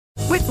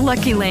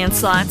Lucky Land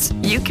Slots,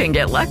 you can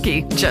get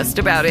lucky just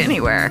about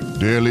anywhere.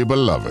 Dearly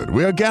beloved,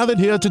 we are gathered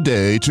here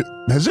today to...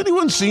 Has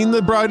anyone seen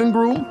the bride and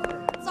groom?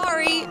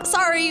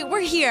 Sorry, we're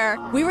here.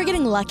 We were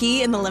getting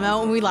lucky in the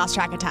limo and we lost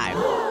track of time.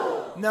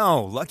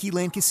 No, Lucky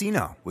Land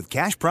Casino, with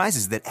cash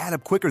prizes that add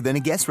up quicker than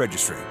a guest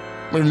registry.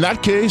 In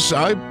that case,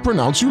 I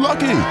pronounce you lucky.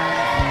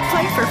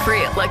 Play for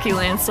free at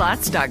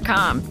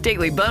LuckyLandSlots.com.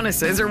 Daily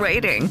bonuses are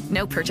waiting.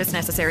 No purchase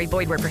necessary.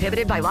 Void where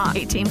prohibited by law.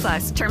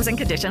 18+. Terms and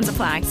conditions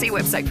apply. See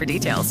website for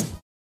details.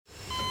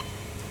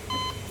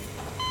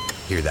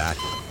 Hear that?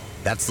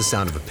 That's the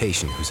sound of a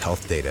patient whose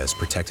health data is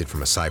protected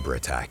from a cyber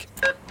attack.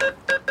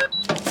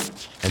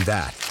 And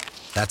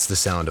that's the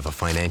sound of a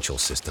financial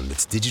system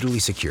that's digitally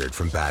secured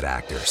from bad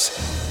actors.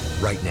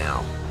 Right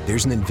now,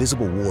 there's an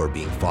invisible war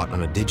being fought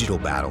on a digital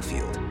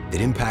battlefield that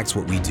impacts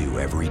what we do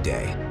every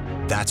day.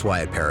 That's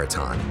why at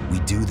Peraton, we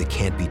do the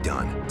can't be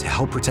done to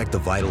help protect the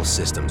vital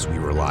systems we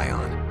rely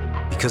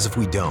on. Because if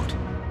we don't,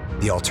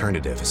 the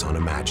alternative is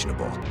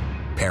unimaginable.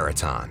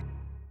 Peraton.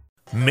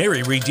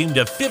 Mary redeemed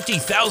a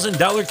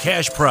 $50,000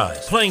 cash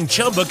prize playing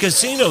Chumba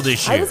Casino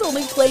this year. I was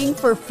only playing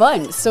for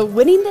fun, so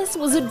winning this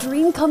was a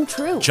dream come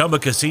true. Chumba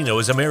Casino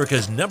is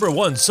America's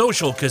 #1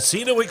 social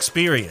casino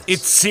experience.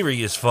 It's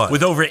serious fun.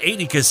 With over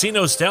 80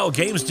 casino-style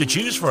games to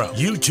choose from,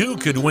 you too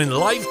could win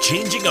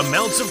life-changing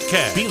amounts of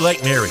cash. Be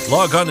like Mary.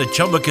 Log on to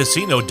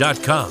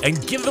ChumbaCasino.com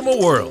and give them a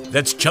whirl.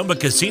 That's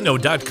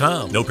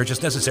ChumbaCasino.com. No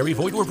purchase necessary.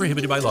 Void where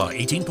prohibited by law.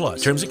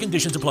 18+. Terms and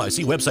conditions apply.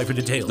 See website for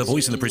details. The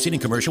voice in the preceding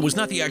commercial was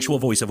not the actual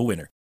voice of a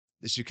winner.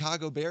 The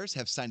Chicago Bears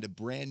have signed a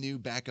brand new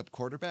backup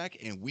quarterback,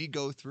 and we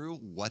go through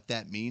what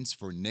that means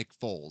for Nick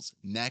Foles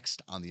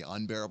next on the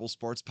Unbearable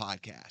Sports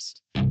Podcast.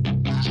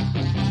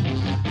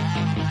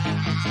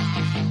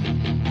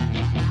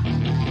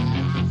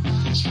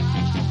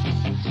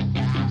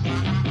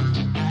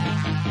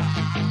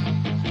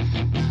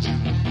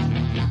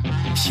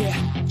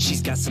 Yeah,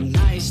 she's got some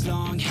nice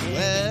long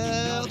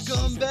hair.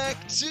 Welcome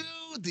back to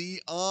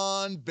the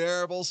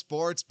Unbearable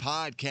Sports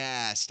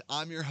Podcast.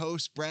 I'm your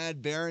host,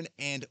 Brad Barron,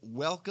 and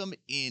welcome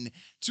in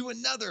to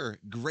another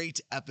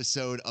great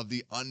episode of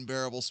the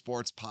Unbearable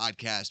Sports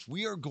Podcast.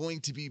 We are going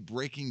to be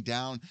breaking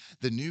down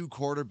the new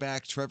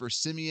quarterback, Trevor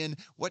Siemian,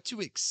 what to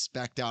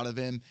expect out of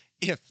him,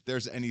 if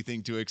there's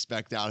anything to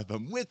expect out of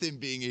him, with him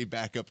being a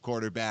backup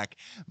quarterback.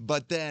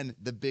 But then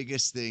the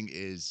biggest thing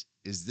is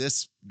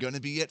this going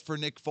to be it for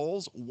Nick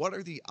Foles? What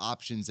are the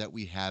options that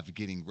we have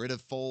getting rid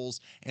of Foles?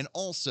 And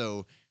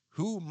also,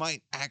 who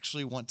might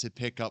actually want to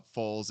pick up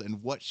Foles, and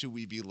what should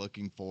we be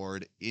looking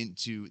forward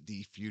into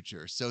the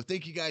future? So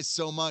thank you guys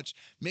so much.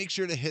 Make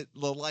sure to hit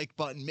the like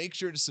button. Make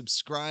sure to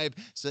subscribe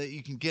so that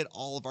you can get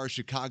all of our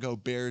Chicago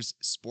Bears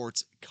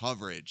sports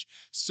coverage.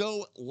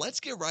 So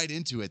let's get right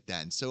into it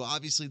then. So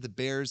obviously the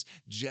Bears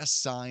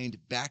just signed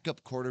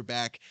backup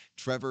quarterback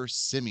Trevor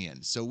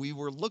Siemian. So we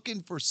were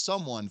looking for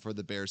someone for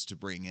the Bears to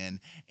bring in,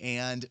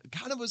 and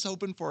kind of was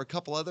hoping for a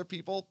couple other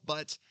people,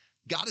 but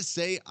gotta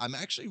say, I'm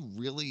actually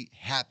really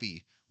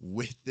happy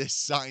with this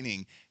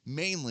signing,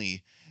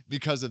 mainly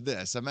because of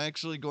this. I'm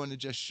actually going to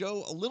just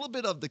show a little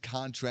bit of the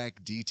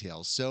contract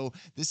details. So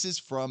this is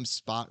from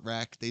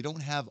SpotRack. They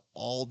don't have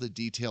all the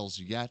details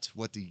yet,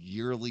 what the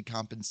yearly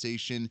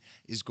compensation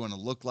is going to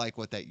look like,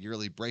 what that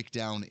yearly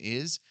breakdown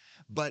is.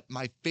 But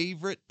my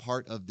favorite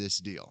part of this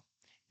deal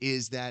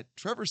is that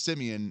Trevor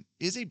Siemian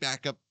is a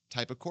backup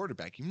type of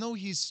quarterback. Even though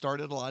he's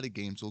started a lot of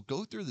games, we'll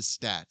go through the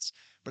stats,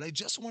 but I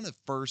just want to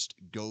first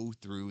go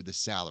through the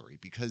salary,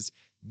 because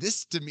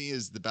this to me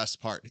is the best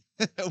part.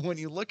 When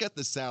you look at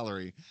the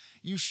salary,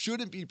 you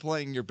shouldn't be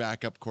playing your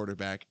backup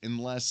quarterback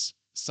unless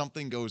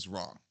something goes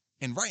wrong.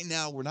 And right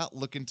now, we're not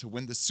looking to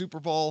win the Super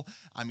Bowl.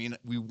 I mean,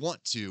 we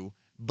want to,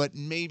 but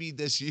maybe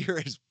this year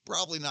is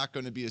probably not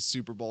going to be a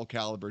Super Bowl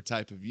caliber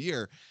type of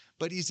year.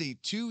 But he's a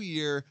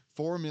 2-year,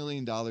 $4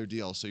 million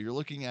deal. So you're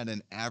looking at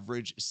an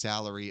average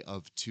salary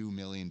of $2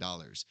 million.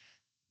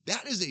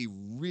 That is a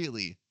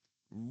really,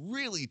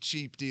 really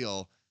cheap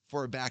deal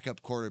for a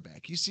backup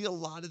quarterback. You see a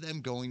lot of them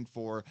going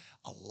for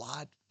a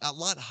lot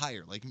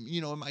higher. Like,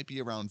 it might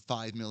be around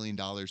 $5 million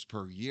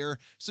per year.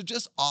 So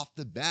just off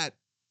the bat,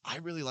 I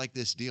really like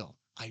this deal.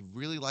 I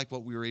really like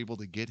what we were able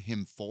to get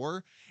him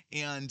for,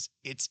 and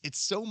it's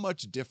so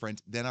much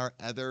different than our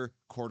other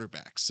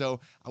quarterbacks. So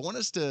I want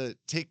us to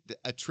take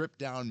a trip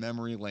down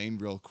memory lane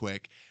real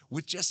quick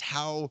with just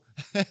how,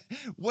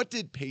 what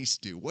did Pace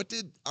do? What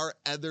did our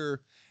other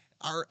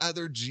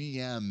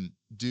GM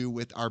do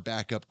with our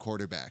backup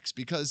quarterbacks?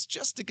 Because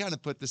just to kind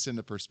of put this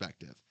into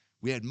perspective,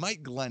 we had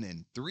Mike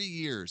Glennon, 3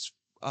 years,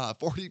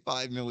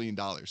 $45 million,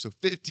 so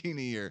 15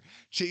 a year.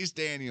 Chase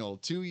Daniel,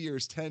 2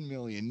 years, $10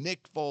 million.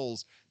 Nick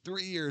Foles,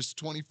 3 years,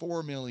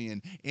 $24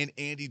 million. And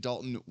Andy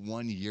Dalton,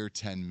 1 year,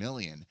 $10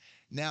 million.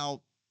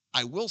 Now,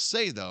 I will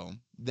say, though,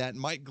 that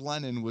Mike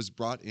Glennon was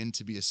brought in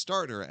to be a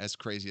starter, as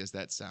crazy as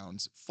that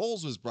sounds.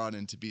 Foles was brought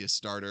in to be a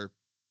starter,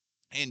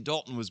 and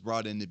Dalton was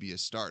brought in to be a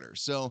starter.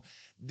 So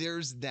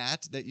there's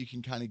that you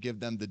can kind of give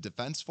them the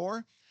defense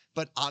for.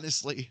 But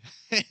honestly,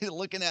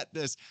 looking at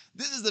this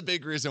is the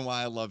big reason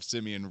why I love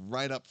Siemian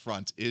right up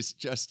front, is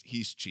just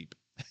he's cheap.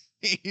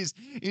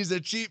 He's a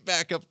cheap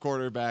backup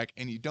quarterback,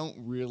 and you don't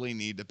really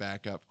need to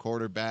backup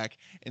quarterback.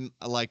 And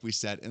like we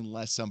said,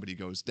 unless somebody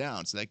goes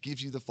down. So that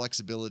gives you the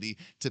flexibility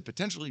to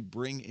potentially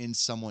bring in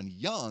someone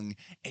young,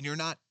 and you're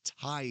not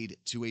tied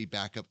to a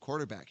backup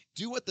quarterback.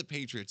 Do what the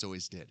Patriots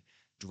always did.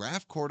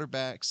 Draft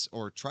quarterbacks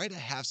or try to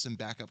have some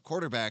backup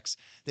quarterbacks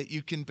that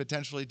you can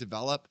potentially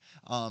develop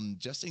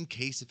just in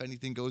case if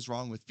anything goes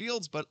wrong with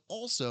Fields, but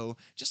also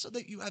just so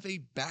that you have a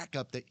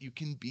backup that you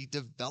can be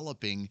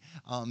developing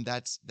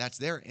that's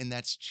there and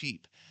that's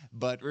cheap.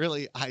 But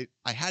really, I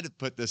had to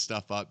put this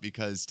stuff up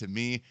because to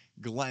me,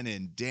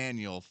 Glennon,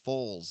 Daniel,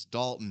 Foles,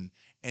 Dalton,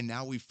 and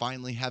now we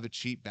finally have a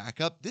cheap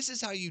backup. This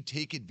is how you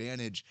take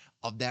advantage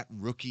of that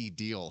rookie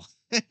deal.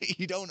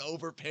 You don't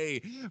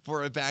overpay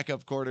for a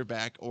backup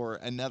quarterback or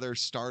another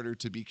starter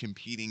to be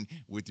competing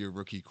with your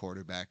rookie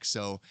quarterback.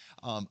 So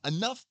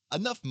enough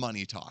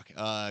money talk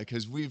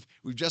because we've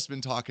just been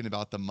talking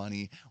about the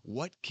money.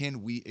 What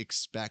can we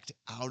expect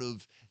out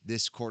of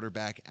this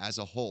quarterback as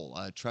a whole?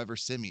 Trevor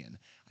Siemian.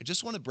 I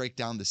just want to break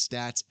down the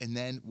stats and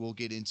then we'll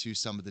get into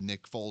some of the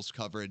Nick Foles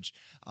coverage.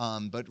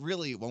 But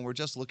really, when we're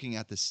just looking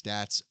at the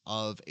stats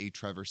of a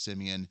Trevor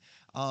Siemian,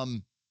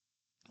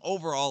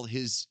 overall,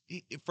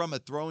 from a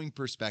throwing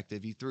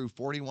perspective, he threw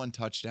 41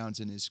 touchdowns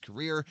in his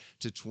career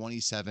to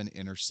 27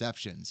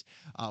 interceptions.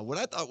 What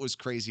I thought was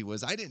crazy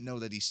was I didn't know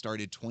that he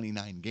started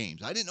 29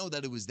 games. I didn't know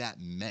that it was that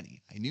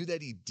many. I knew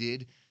that he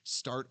did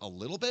start a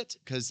little bit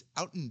because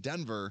out in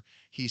Denver,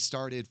 he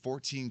started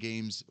 14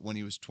 games when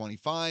he was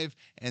 25.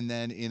 And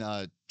then in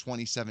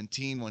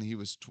 2017, when he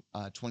was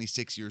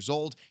 26 years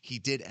old, he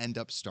did end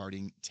up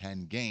starting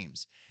 10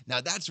 games.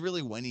 Now, that's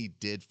really when he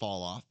did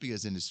fall off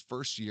because in his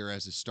first year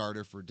as a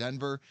starter for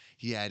Denver,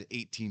 he had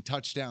 18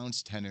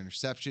 touchdowns, 10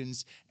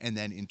 interceptions. And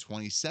then in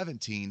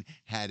 2017,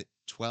 had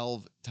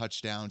 12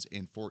 touchdowns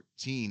and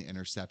 14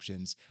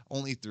 interceptions,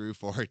 only threw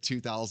for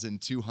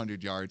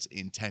 2,200 yards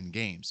in 10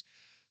 games.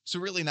 So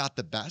really not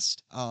the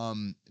best,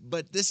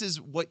 but this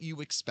is what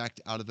you expect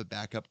out of a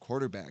backup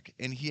quarterback.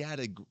 And he had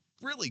a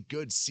really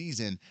good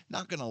season,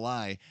 not going to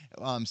lie,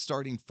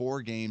 starting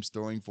 4 games,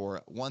 throwing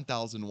for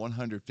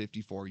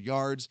 1,154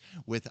 yards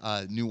with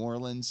New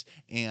Orleans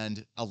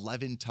and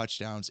 11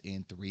 touchdowns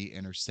and 3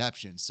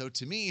 interceptions. So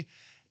to me,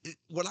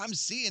 what I'm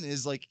seeing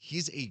is like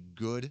he's a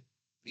good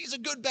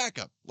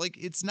backup.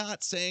 Like, it's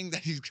not saying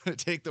that he's going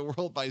to take the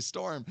world by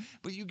storm,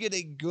 but you get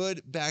a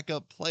good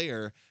backup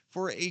player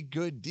for a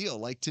good deal.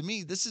 Like, to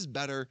me, this is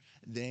better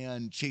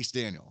than Chase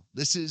Daniel.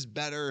 This is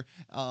better.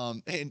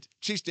 And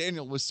Chase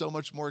Daniel was so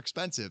much more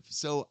expensive.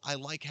 So I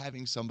like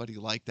having somebody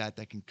like that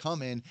can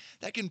come in,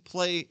 that can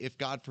play if,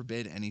 God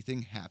forbid,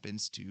 anything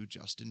happens to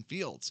Justin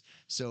Fields.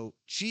 So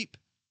cheap,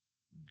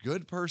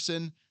 good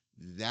person.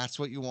 That's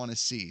what you want to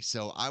see.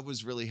 So I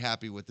was really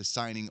happy with the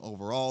signing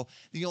overall.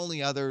 The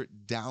only other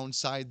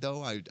downside,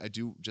 though, I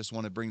do just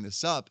want to bring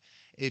this up.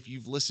 If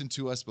you've listened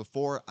to us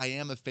before, I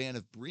am a fan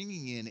of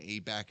bringing in a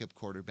backup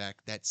quarterback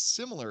that's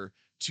similar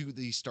to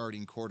the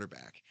starting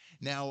quarterback.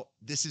 Now,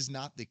 this is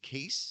not the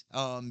case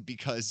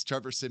because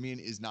Trevor Siemian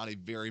is not a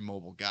very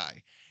mobile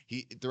guy.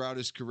 Throughout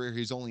his career,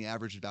 he's only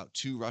averaged about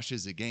 2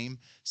 rushes a game,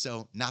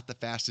 so not the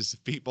fastest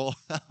of people,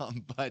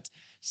 but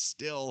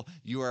still,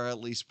 you are at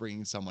least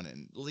bringing someone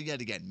in.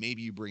 Yet again,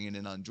 maybe you bring in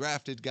an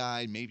undrafted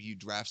guy, maybe you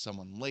draft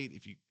someone late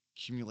if you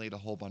accumulate a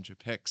whole bunch of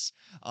picks.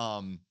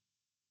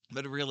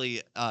 But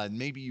really,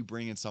 maybe you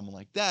bring in someone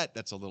like that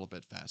that's a little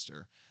bit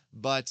faster.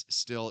 But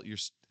still, you're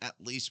at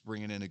least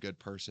bringing in a good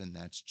person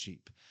that's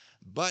cheap.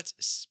 But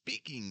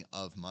speaking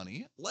of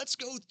money, let's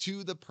go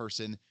to the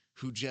person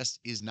who just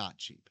is not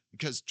cheap.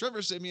 Because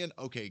Trevor Siemian,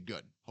 okay,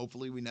 good.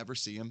 Hopefully we never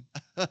see him.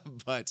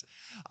 But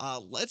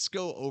let's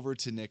go over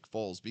to Nick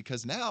Foles,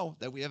 because now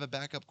that we have a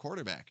backup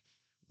quarterback,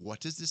 what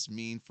does this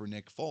mean for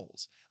Nick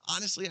Foles?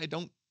 Honestly, I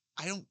don't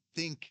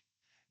think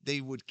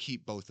they would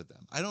keep both of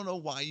them. I don't know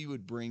why you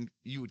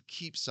would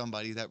keep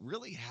somebody that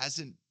really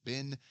hasn't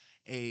been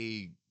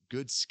a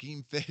good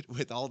scheme fit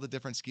with all the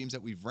different schemes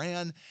that we've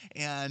ran.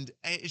 And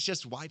it's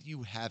just, why do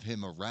you have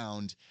him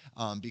around?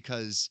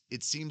 Because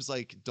it seems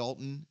like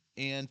Dalton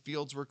and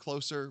Fields were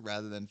closer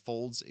rather than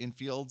Foles and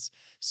Fields.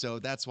 So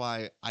that's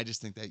why I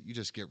just think that you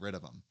just get rid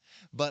of them.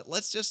 But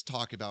let's just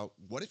talk about,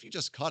 what if you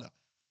just cut him?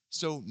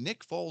 So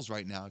Nick Foles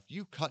right now, if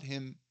you cut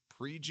him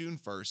pre-June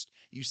 1st,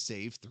 you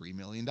save $3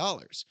 million.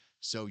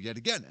 So yet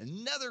again,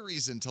 another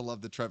reason to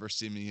love the Trevor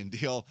Siemian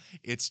deal.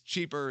 It's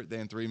cheaper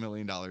than $3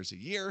 million a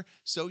year,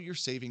 so you're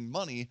saving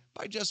money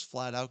by just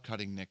flat out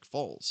cutting Nick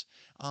Foles.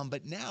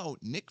 But now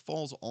Nick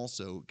Foles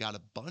also got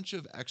a bunch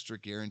of extra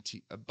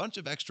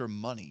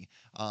money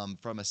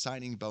from a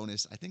signing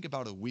bonus. I think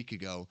about a week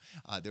ago,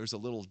 there was a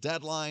little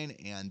deadline,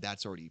 and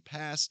that's already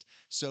passed.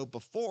 So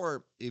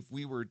before, if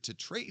we were to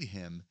trade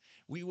him,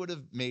 we would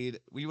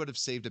have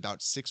saved about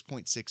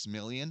 $6.6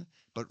 million.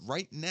 But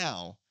right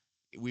now,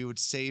 we would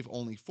save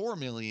only $4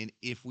 million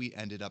if we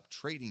ended up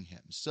trading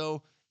him.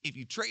 So if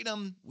you trade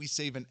him, we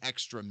save an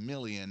extra $1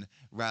 million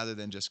rather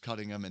than just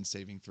cutting him and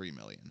saving $3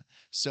 million.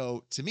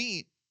 So to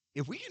me,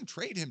 if we can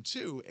trade him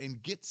too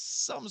and get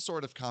some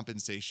sort of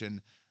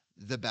compensation,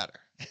 the better.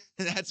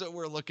 That's what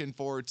we're looking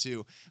forward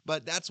to.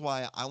 But that's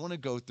why I want to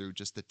go through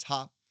just the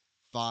top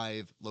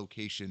 5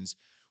 locations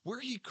where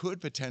he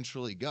could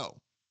potentially go.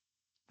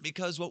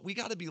 Because what we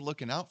got to be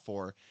looking out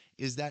for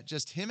is that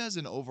just him as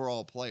an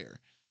overall player,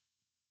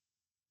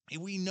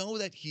 we know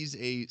that he's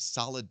a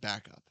solid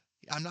backup.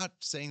 I'm not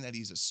saying that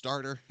he's a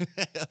starter.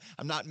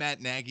 I'm not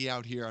Matt Nagy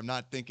out here. I'm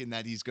not thinking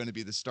that he's going to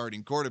be the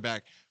starting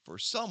quarterback for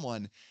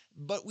someone.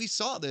 But we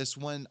saw this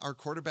when our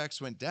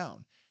quarterbacks went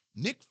down.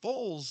 Nick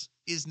Foles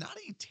is not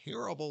a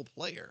terrible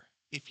player.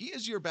 If he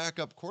is your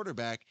backup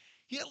quarterback,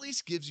 he at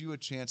least gives you a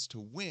chance to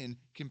win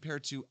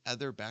compared to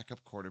other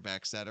backup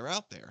quarterbacks that are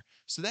out there.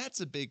 So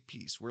that's a big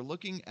piece. We're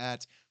looking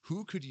at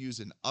who could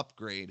use an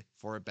upgrade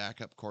for a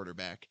backup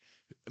quarterback.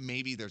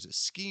 Maybe there's a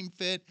scheme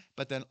fit,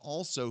 but then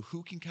also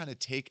who can kind of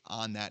take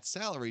on that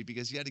salary,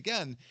 because yet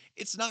again,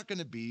 it's not going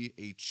to be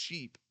a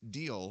cheap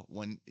deal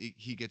when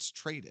he gets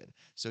traded.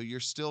 So you're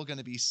still going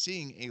to be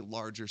seeing a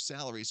larger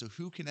salary. So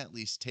who can at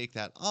least take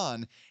that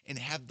on and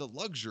have the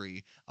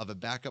luxury of a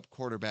backup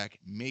quarterback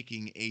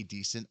making a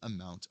decent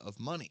amount of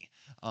money?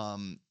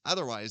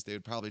 Otherwise, they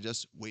would probably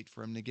just wait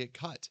for him to get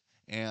cut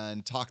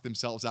and talk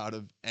themselves out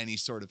of any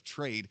sort of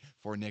trade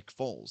for Nick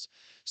Foles.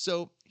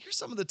 So here's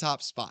some of the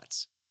top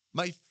spots.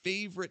 My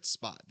favorite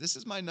spot, this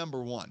is my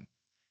number one,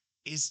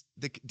 is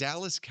the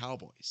Dallas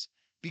Cowboys.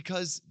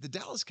 Because the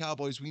Dallas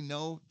Cowboys, we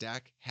know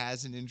Dak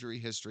has an injury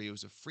history. It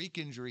was a freak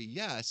injury,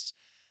 yes.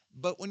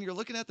 But when you're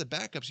looking at the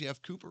backups, you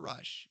have Cooper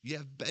Rush, you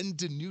have Ben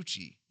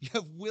DiNucci, you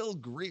have Will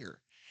Grier.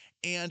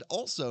 And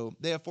also,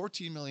 they have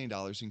 $14 million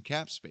in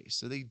cap space.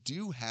 So they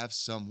do have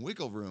some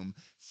wiggle room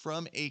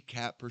from a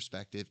cap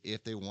perspective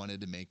if they wanted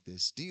to make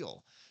this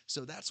deal.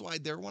 So that's why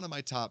they're one of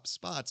my top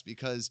spots,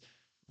 because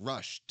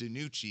Rush,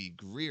 DiNucci,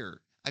 Grier.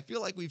 I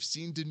feel like we've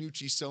seen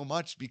DiNucci so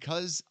much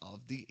because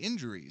of the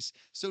injuries.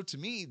 So to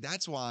me,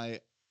 that's why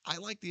I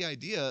like the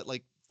idea,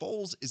 like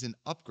Foles is an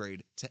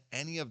upgrade to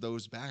any of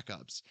those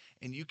backups.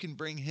 And you can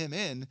bring him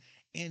in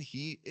and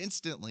he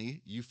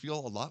instantly, you feel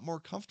a lot more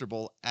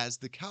comfortable as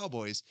the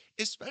Cowboys,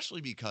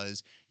 especially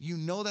because you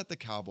know that the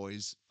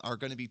Cowboys are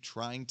going to be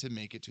trying to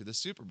make it to the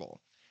Super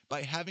Bowl.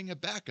 By having a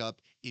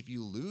backup, if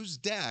you lose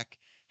Dak,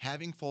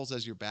 having Foles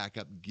as your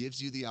backup gives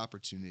you the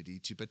opportunity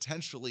to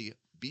potentially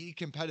be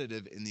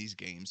competitive in these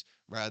games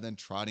rather than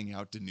trotting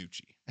out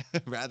DiNucci,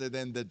 rather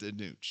than the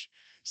DiNucci.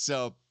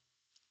 So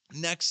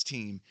next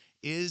team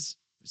is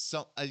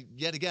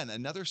yet again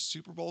another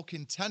Super Bowl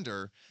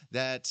contender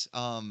that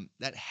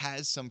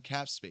has some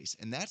cap space,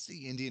 and that's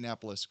the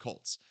Indianapolis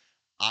Colts.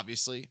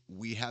 Obviously,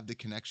 we have the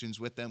connections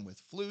with them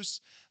with Flus,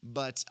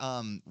 but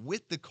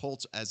with the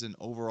Colts as an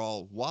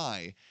overall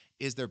why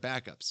is their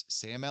backups.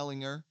 Sam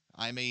Ehlinger.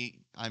 I'm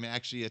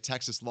actually a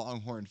Texas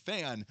Longhorn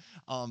fan.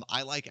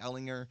 I like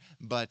Ehlinger,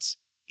 but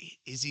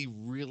is he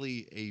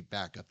really a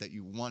backup that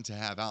you want to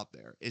have out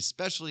there?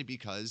 Especially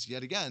because,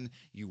 yet again,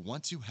 you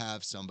want to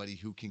have somebody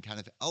who can kind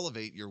of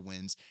elevate your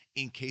wins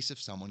in case if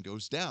someone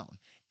goes down.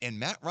 And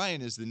Matt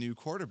Ryan is the new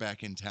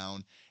quarterback in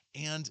town.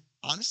 And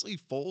honestly,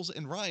 Foles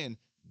and Ryan,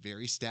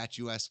 very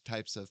statuesque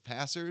types of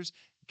passers,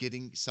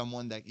 getting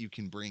someone that you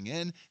can bring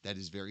in that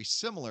is very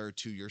similar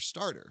to your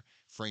starter.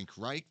 Frank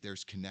Reich,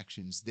 there's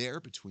connections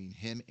there between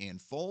him and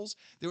Foles.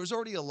 There was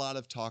already a lot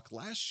of talk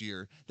last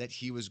year that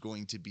he was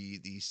going to be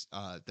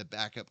the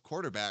backup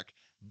quarterback,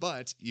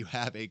 but you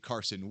have a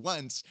Carson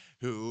Wentz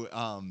who,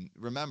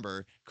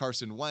 remember,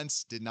 Carson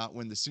Wentz did not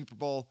win the Super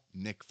Bowl.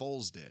 Nick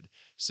Foles did.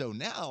 So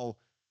now,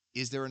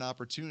 is there an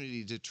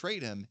opportunity to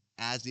trade him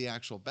as the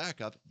actual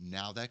backup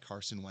now that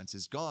Carson Wentz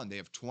is gone? They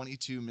have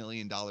 $22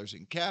 million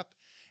in cap,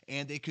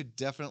 and they could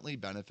definitely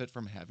benefit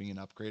from having an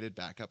upgraded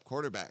backup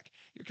quarterback.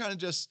 You're kind of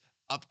just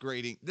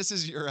upgrading. This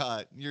is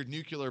your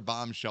nuclear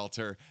bomb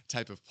shelter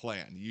type of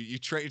plan. You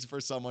trade for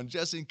someone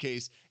just in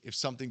case if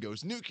something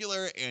goes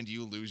nuclear and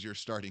you lose your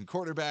starting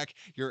quarterback,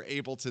 you're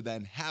able to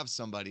then have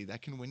somebody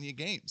that can win you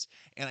games.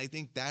 And I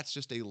think that's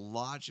just a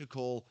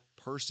logical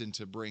person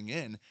to bring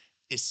in,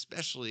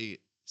 especially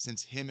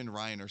since him and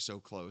Ryan are so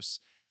close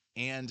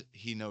and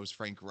he knows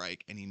Frank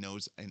Reich and he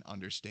knows and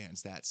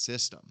understands that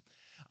system.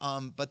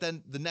 But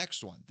then the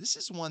next one, this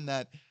is one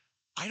that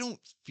I don't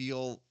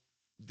feel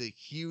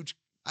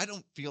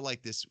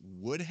like this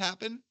would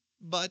happen,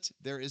 but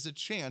there is a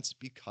chance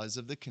because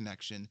of the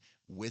connection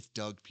with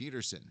Doug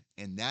Peterson,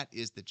 and that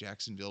is the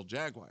Jacksonville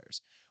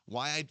Jaguars.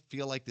 Why I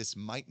feel like this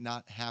might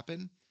not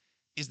happen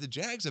is the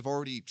Jags have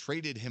already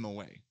traded him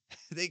away.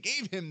 They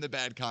gave him the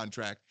bad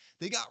contract.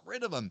 They got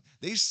rid of him.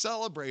 They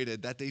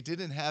celebrated that they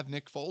didn't have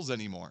Nick Foles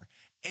anymore.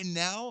 And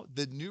now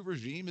the new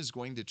regime is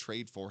going to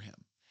trade for him.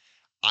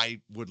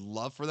 I would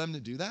love for them to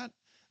do that,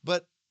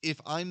 but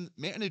if I'm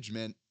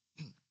management,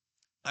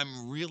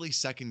 I'm really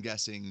second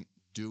guessing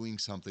doing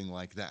something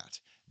like that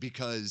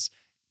because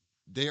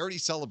they already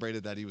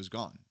celebrated that he was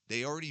gone.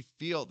 They already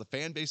feel, the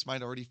fan base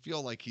might already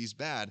feel like he's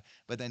bad,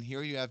 but then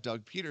here you have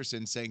Doug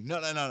Peterson saying,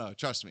 no,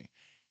 trust me.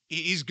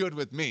 He's good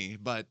with me,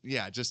 but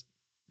yeah, just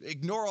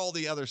ignore all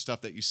the other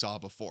stuff that you saw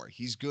before.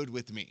 He's good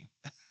with me.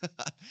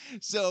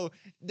 So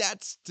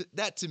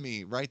that to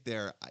me right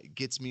there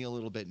gets me a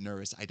little bit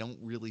nervous. I don't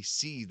really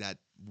see that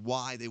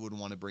why they would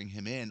want to bring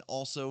him in.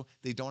 Also,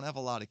 they don't have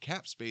a lot of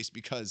cap space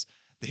because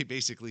they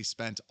basically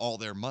spent all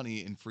their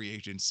money in free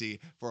agency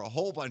for a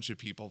whole bunch of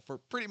people. For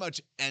pretty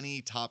much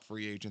any top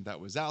free agent that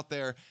was out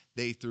there,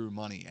 they threw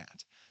money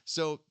at.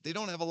 So they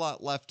don't have a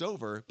lot left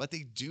over, but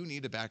they do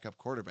need a backup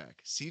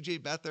quarterback. CJ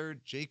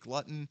Beathard, Jake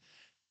Luton,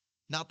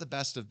 not the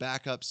best of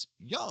backups.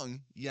 Young,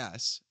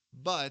 yes,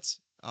 but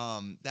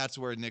that's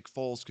where Nick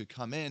Foles could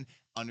come in,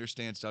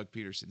 understands Doug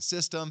Peterson's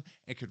system,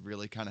 and could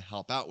really kind of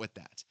help out with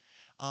that.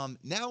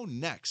 Now,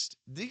 next,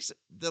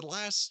 the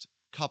last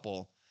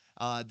couple,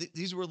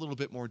 these were a little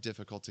bit more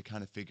difficult to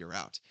kind of figure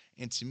out.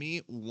 And to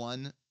me,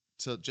 one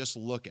to just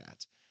look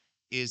at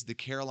is the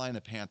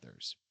Carolina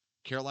Panthers.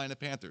 Carolina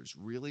Panthers,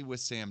 really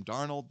with Sam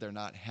Darnold. They're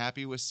not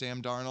happy with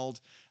Sam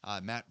Darnold.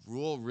 Matt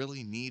Rule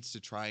really needs to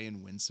try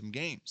and win some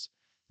games.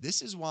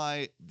 This is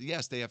why,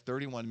 yes, they have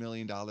 $31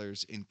 million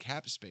in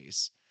cap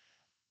space,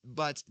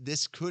 but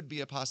this could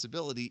be a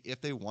possibility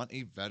if they want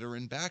a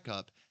veteran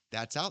backup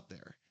that's out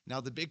there. Now,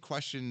 the big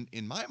question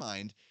in my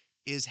mind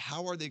is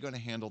how are they going to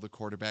handle the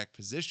quarterback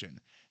position?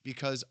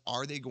 Because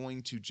are they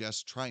going to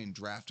just try and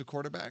draft a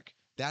quarterback?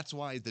 That's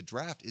why the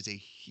draft is a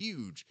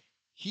huge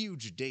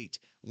date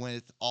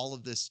with all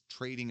of this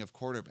trading of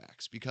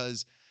quarterbacks,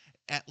 because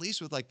at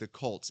least with like the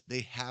Colts,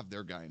 they have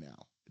their guy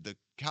now. The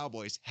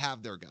Cowboys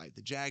have their guy.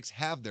 The Jags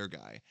have their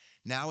guy.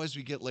 Now, as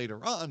we get later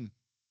on,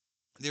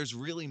 there's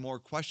really more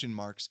question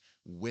marks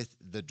with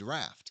the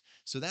draft.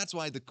 So that's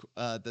why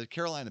the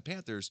Carolina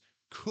Panthers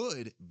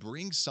could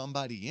bring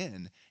somebody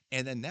in,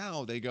 and then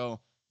now they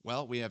go,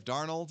 well, we have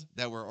Darnold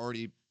that we're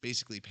already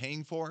basically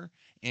paying for,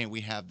 and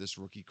we have this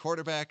rookie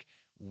quarterback.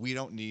 We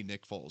don't need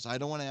Nick Foles. I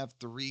don't want to have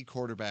 3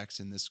 quarterbacks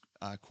in this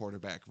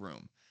quarterback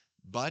room.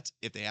 But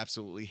if they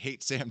absolutely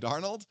hate Sam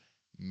Darnold,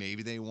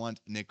 maybe they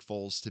want Nick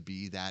Foles to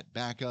be that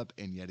backup.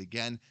 And yet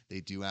again, they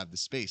do have the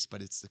space.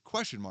 But it's the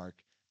question mark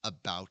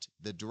about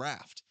the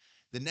draft.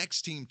 The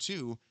next team,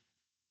 too,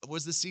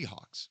 was the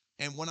Seahawks.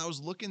 And when I was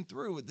looking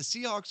through, the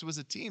Seahawks was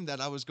a team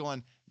that I was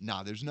going,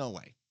 nah, there's no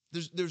way.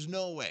 There's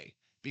no way.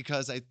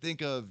 Because I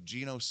think of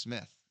Geno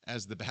Smith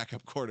as the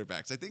backup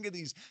quarterbacks. I think of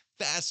these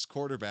fast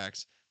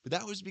quarterbacks, but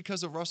that was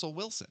because of Russell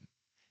Wilson.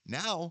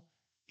 Now,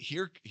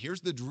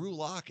 here's the Drew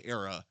Lock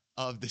era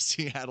of the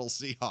Seattle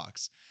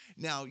Seahawks.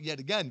 Now, yet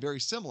again, very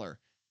similar.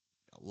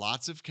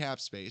 Lots of cap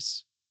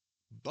space,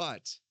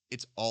 but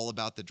it's all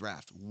about the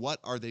draft. What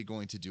are they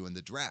going to do in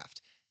the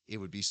draft? It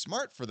would be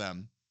smart for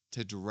them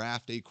to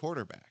draft a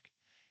quarterback.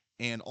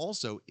 And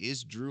also,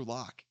 is Drew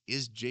Lock,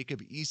 is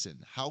Jacob Eason,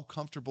 how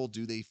comfortable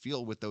do they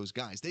feel with those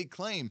guys? They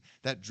claim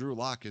that Drew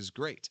Lock is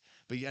great,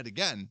 but yet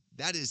again,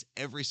 that is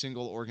every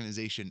single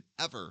organization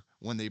ever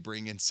when they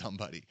bring in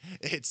somebody.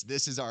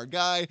 This is our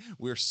guy.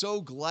 We're so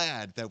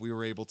glad that we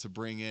were able to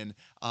bring in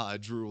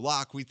Drew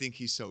Lock. We think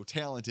he's so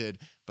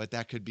talented, but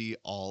that could be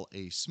all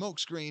a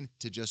smokescreen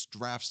to just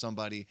draft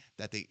somebody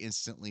that they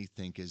instantly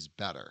think is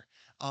better.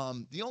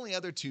 The only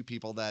other two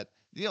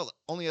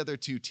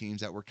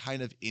teams that were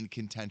kind of in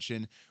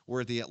contention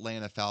were the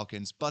Atlanta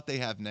Falcons, but they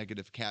have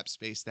negative cap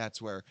space.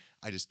 That's where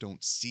I just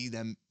don't see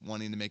them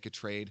wanting to make a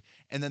trade.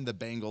 And then the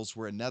Bengals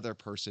were another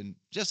person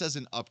just as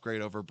an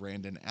upgrade over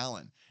Brandon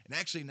Allen. And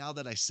actually, now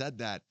that I said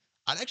that,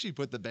 I'd actually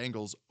put the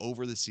Bengals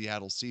over the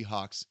Seattle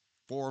Seahawks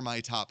for my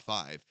top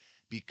 5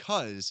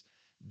 because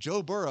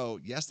Joe Burrow,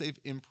 yes, they've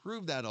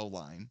improved that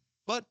O-line,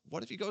 but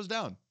what if he goes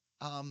down?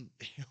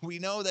 We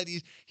know that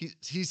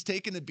he's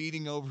taken a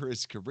beating over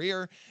his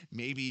career.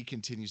 Maybe he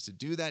continues to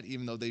do that,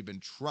 even though they've been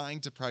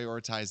trying to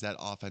prioritize that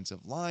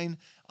offensive line.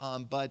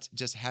 But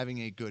just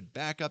having a good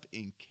backup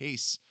in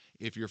case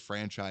if your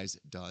franchise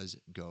does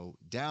go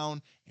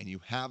down and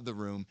you have the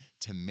room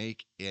to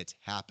make it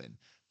happen.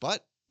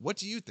 But what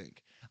do you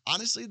think?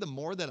 Honestly, the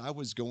more that I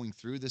was going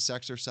through this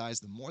exercise,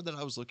 the more that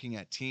I was looking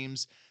at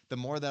teams, the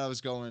more that I was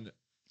going,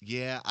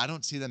 yeah, I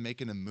don't see them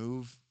making a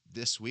move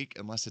this week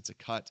unless it's a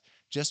cut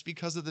just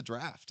because of the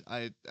draft.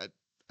 I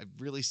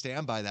really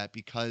stand by that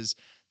because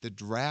the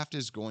draft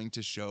is going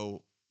to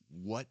show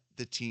what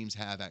the teams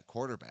have at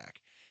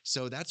quarterback.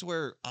 So that's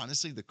where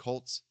honestly the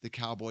Colts, the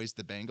Cowboys,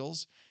 the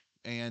Bengals,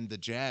 and the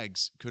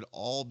Jags could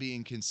all be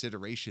in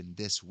consideration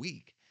this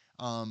week.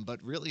 But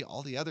really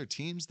all the other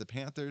teams, the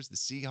Panthers, the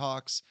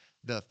Seahawks,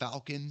 the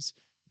Falcons,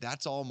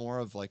 that's all more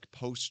of like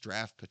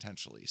post-draft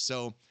potentially.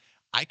 So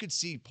I could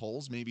see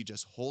Poles maybe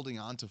just holding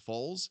on to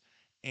Foles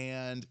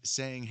and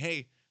saying,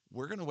 hey,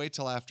 we're going to wait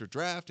till after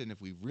draft, and if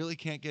we really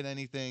can't get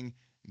anything,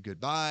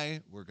 goodbye,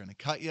 we're going to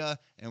cut you,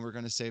 and we're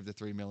going to save the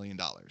 $3 million.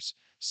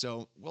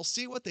 So we'll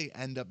see what they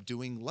end up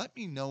doing. Let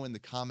me know in the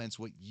comments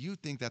what you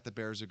think that the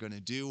Bears are going to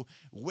do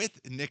with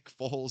Nick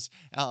Foles,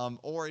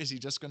 or is he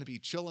just going to be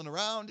chilling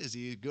around? Is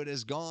he good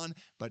as gone?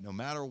 But no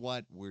matter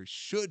what, we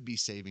should be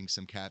saving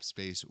some cap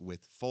space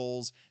with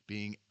Foles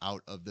being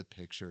out of the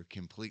picture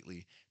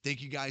completely.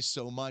 Thank you guys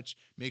so much.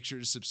 Make sure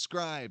to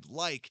subscribe,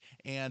 like,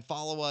 and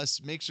follow us.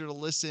 Make sure to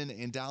listen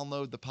and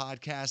download the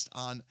podcast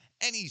on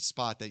any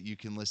spot that you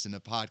can listen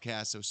to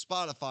podcasts. So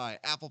Spotify,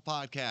 Apple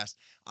Podcast,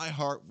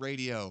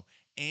 iHeartRadio,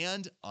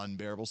 and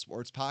Unbearable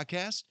Sports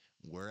Podcast.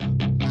 We're out.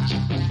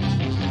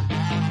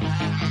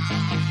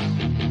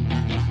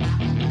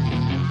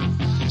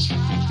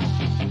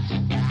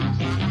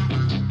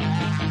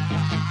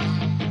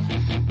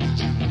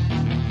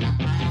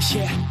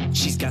 Yeah,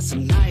 she's got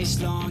some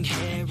nice long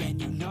hair, and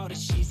you know that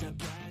she's a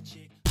bad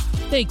chick.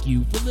 Thank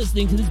you for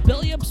listening to this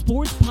Belly Up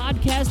Sports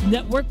Podcast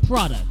Network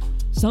product.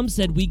 Some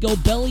said we go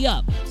belly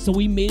up, so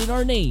we made it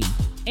our name,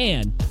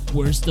 and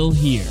we're still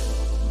here.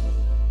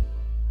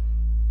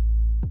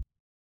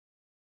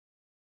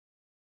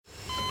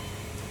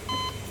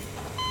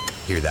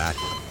 Hear that?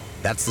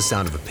 That's the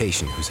sound of a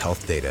patient whose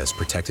health data is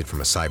protected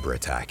from a cyber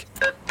attack.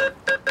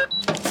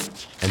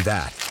 And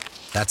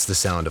that's the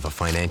sound of a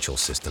financial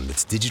system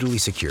that's digitally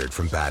secured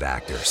from bad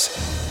actors.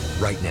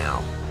 Right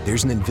now,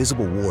 there's an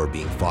invisible war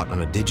being fought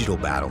on a digital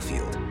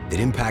battlefield that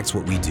impacts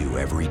what we do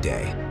every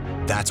day.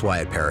 That's why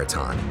at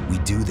Peraton, we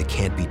do the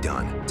can't be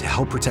done to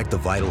help protect the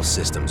vital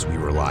systems we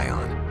rely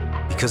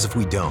on. Because if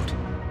we don't,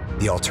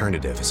 the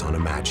alternative is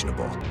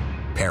unimaginable.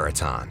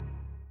 Peraton.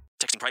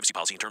 Texting privacy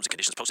policy and terms and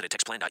conditions posted at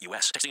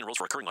textplan.us. Texting enrolls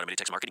for recurring automated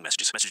text marketing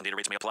messages. Message and data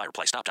rates may apply.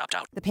 Reply STOP, opt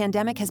out. The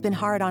pandemic has been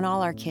hard on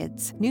all our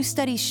kids. New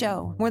studies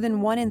show more than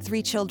 1 in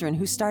 3 children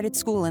who started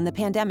school in the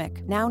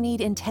pandemic now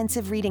need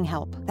intensive reading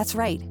help. That's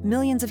right.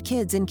 Millions of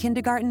kids in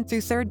kindergarten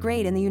through 3rd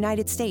grade in the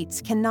United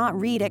States cannot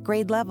read at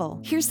grade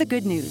level. Here's the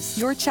good news.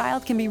 Your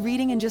child can be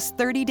reading in just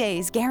 30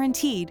 days,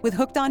 guaranteed, with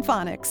Hooked on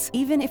Phonics.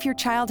 Even if your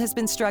child has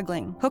been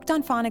struggling, Hooked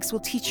on Phonics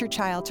will teach your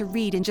child to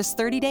read in just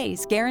 30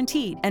 days,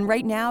 guaranteed. And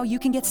right now, you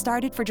can get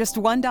started for just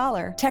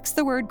 $1. Text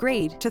the word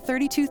GRADE to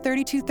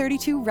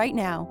 323232 right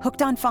now.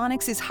 Hooked on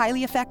Phonics is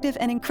highly effective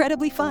and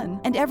incredibly fun,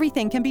 and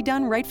everything can be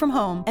done right from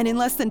home and in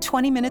less than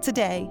 20 minutes a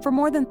day. For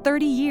more than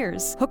 30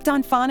 years, Hooked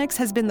on Phonics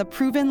has been the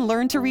proven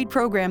learn-to-read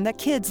program that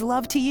kids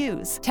love to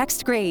use.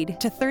 Text GRADE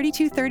to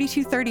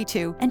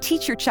 323232 and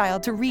teach your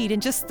child to read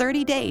in just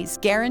 30 days,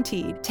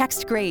 guaranteed.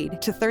 Text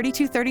GRADE to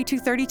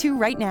 323232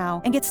 right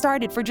now and get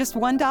started for just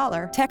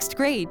 $1. Text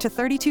GRADE to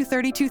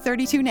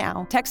 323232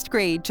 now. Text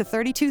GRADE to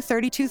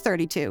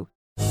 323232.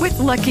 With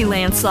Lucky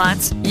Land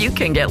Slots, you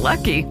can get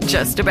lucky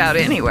just about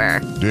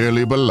anywhere.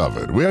 Dearly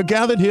beloved, we are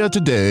gathered here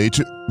today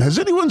to... Has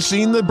anyone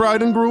seen the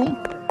bride and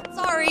groom?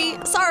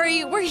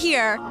 Sorry, we're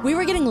here. We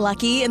were getting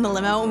lucky in the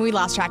limo and we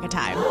lost track of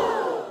time.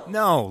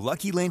 No,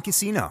 Lucky Land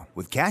Casino,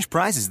 with cash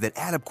prizes that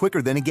add up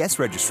quicker than a guest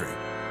registry.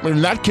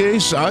 In that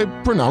case, I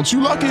pronounce you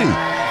lucky.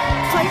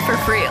 Play for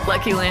free at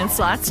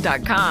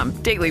LuckyLandSlots.com.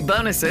 Daily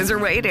bonuses are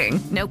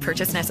waiting. No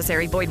purchase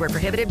necessary. Void where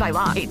prohibited by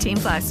law.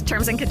 18+.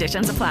 Terms and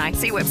conditions apply.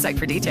 See website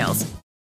for details.